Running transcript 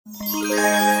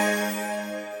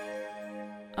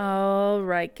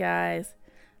right, guys.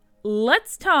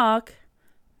 Let's talk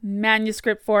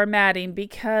manuscript formatting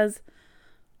because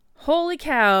holy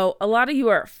cow, a lot of you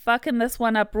are fucking this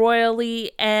one up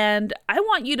royally, and I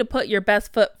want you to put your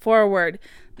best foot forward.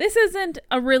 This isn't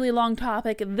a really long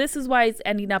topic, and this is why it's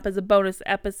ending up as a bonus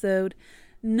episode.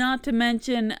 Not to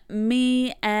mention,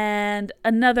 me and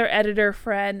another editor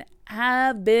friend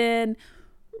have been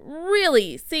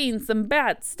really seeing some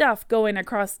bad stuff going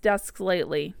across desks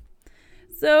lately.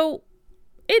 So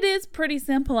it is pretty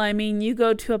simple. I mean, you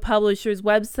go to a publisher's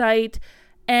website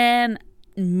and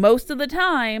most of the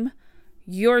time,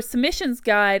 your submissions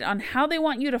guide on how they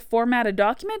want you to format a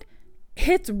document,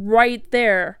 it's right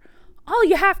there. All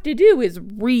you have to do is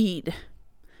read,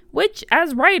 which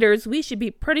as writers, we should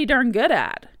be pretty darn good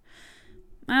at.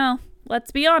 Well,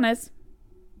 let's be honest.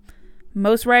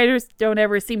 Most writers don't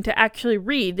ever seem to actually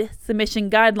read submission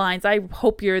guidelines. I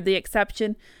hope you're the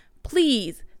exception.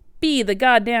 Please be the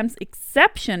goddamn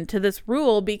exception to this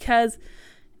rule because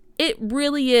it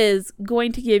really is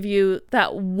going to give you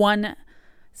that one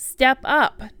step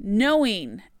up,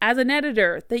 knowing as an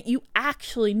editor that you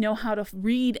actually know how to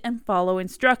read and follow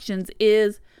instructions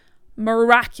is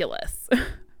miraculous.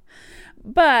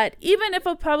 But even if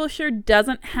a publisher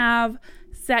doesn't have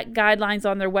set guidelines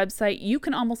on their website, you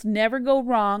can almost never go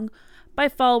wrong by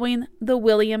following the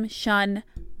William Shunn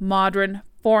modern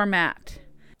format.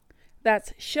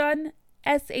 That's Shunn,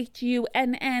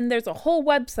 Shunn. There's a whole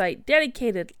website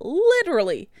dedicated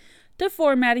literally to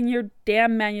formatting your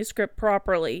damn manuscript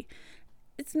properly.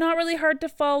 It's not really hard to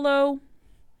follow.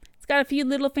 It's got a few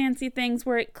little fancy things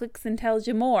where it clicks and tells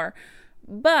you more.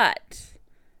 But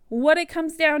what it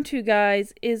comes down to,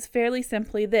 guys, is fairly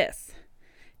simply this.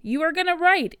 You are going to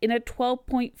write in a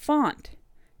 12-point font.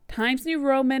 Times New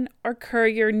Roman or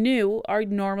Courier New are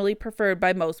normally preferred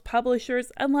by most publishers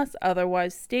unless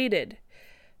otherwise stated.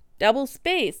 Double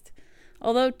spaced.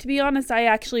 Although, to be honest, I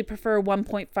actually prefer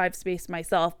 1.5 space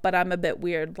myself, but I'm a bit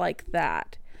weird like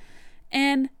that.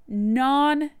 And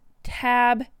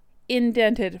non-tab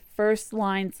indented first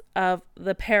lines of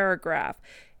the paragraph.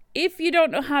 If you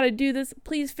don't know how to do this,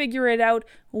 please figure it out.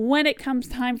 When it comes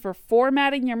time for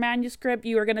formatting your manuscript,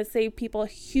 you are going to save people a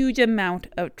huge amount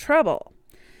of trouble.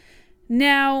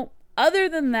 Now, other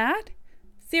than that,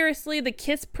 seriously, the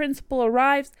KISS principle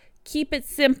arrives. Keep it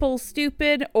simple,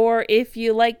 stupid, or if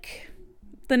you like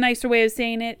the nicer way of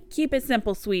saying it, keep it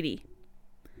simple, sweetie.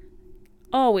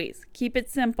 Always keep it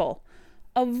simple.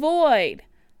 Avoid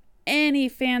any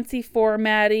fancy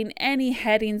formatting, any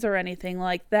headings or anything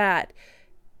like that.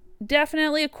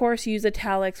 Definitely, of course, use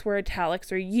italics where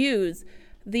italics are used.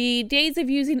 The days of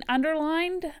using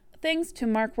underlined things to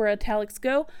mark where italics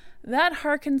go, that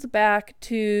harkens back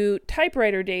to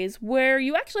typewriter days where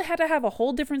you actually had to have a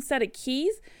whole different set of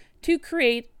keys to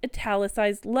create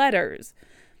italicized letters,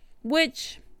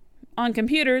 which on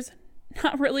computers,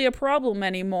 not really a problem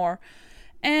anymore.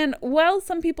 And while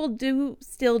some people do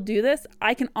still do this,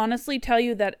 I can honestly tell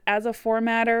you that as a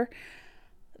formatter,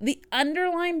 the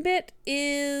underline bit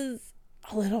is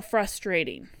a little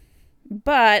frustrating,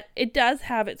 but it does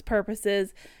have its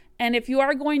purposes. And if you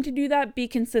are going to do that, be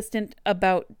consistent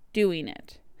about doing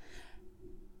it.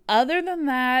 Other than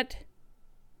that,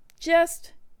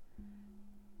 just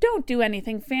don't do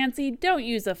anything fancy. Don't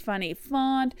use a funny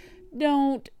font.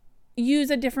 Don't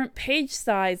use a different page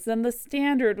size than the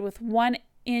standard with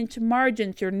 1-inch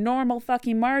margins, your normal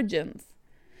fucking margins.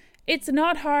 It's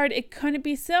not hard. It couldn't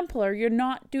be simpler. You're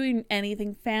not doing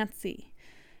anything fancy.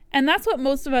 And that's what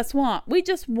most of us want. We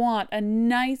just want a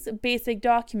nice basic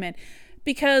document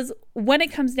because when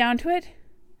it comes down to it,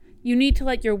 you need to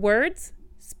let your words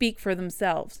speak for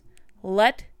themselves.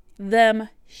 Let them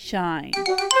shine.